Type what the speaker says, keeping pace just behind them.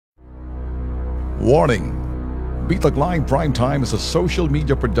Warning: BITAG Live Primetime is a social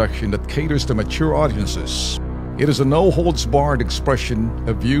media production that caters to mature audiences. It is a no-holds-barred expression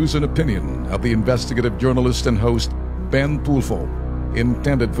of views and opinion of the investigative journalist and host Ben Tulfo,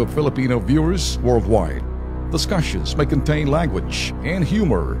 intended for Filipino viewers worldwide. Discussions may contain language and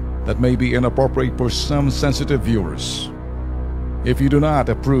humor that may be inappropriate for some sensitive viewers. If you do not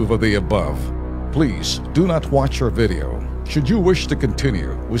approve of the above, please do not watch our video. Should you wish to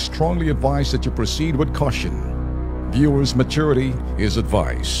continue, we strongly advise that you proceed with caution. Viewers' maturity is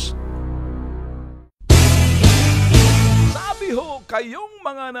advised. Sabi ho, kayong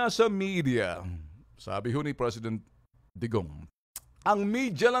mga nasa media, sabi ho ni President Digong, ang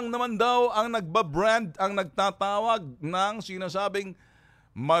media lang naman daw ang nagbabrand, ang nagtatawag ng sinasabing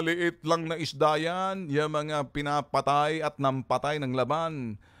maliit lang na isda yan, yung mga pinapatay at nampatay ng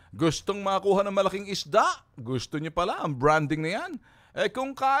laban. Gustong makakuha ng malaking isda, gusto nyo pala ang branding na yan.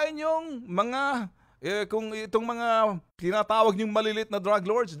 Kung kain yung mga, kung itong mga tinatawag nyong malilit na drug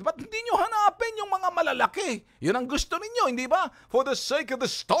lords, ba't hindi nyo hanapin yung mga malalaki? Yun ang gusto ninyo, hindi ba? For the sake of the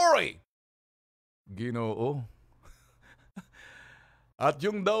story. Ginoo. At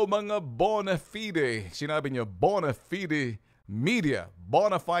yung daw mga bonafide, sinabi nyo, bonafide media,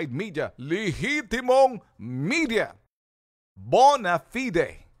 bonafide media, lehitimong media.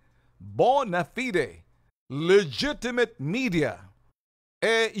 Bonafide, legitimate media.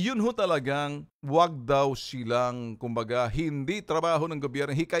 Yun ho talagang wag daw silang, kumbaga, hindi trabaho ng gobyerno,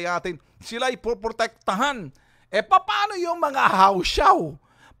 hikayatin, sila'y poprotektahan. Paano yung mga hausyaw?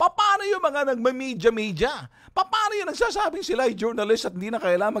 Paano yung mga nagmamedya-medya? Paano yung nagsasabing sila'y journalist at hindi na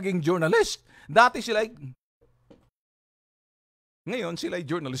kailangan maging journalist? Dati sila'y, ngayon sila'y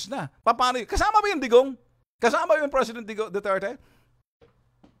journalist na. Paano yun? Kasama ba yung Digong? Kasama yung President Duterte?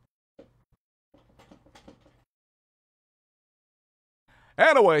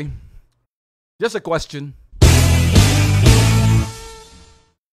 Anyway, just a question.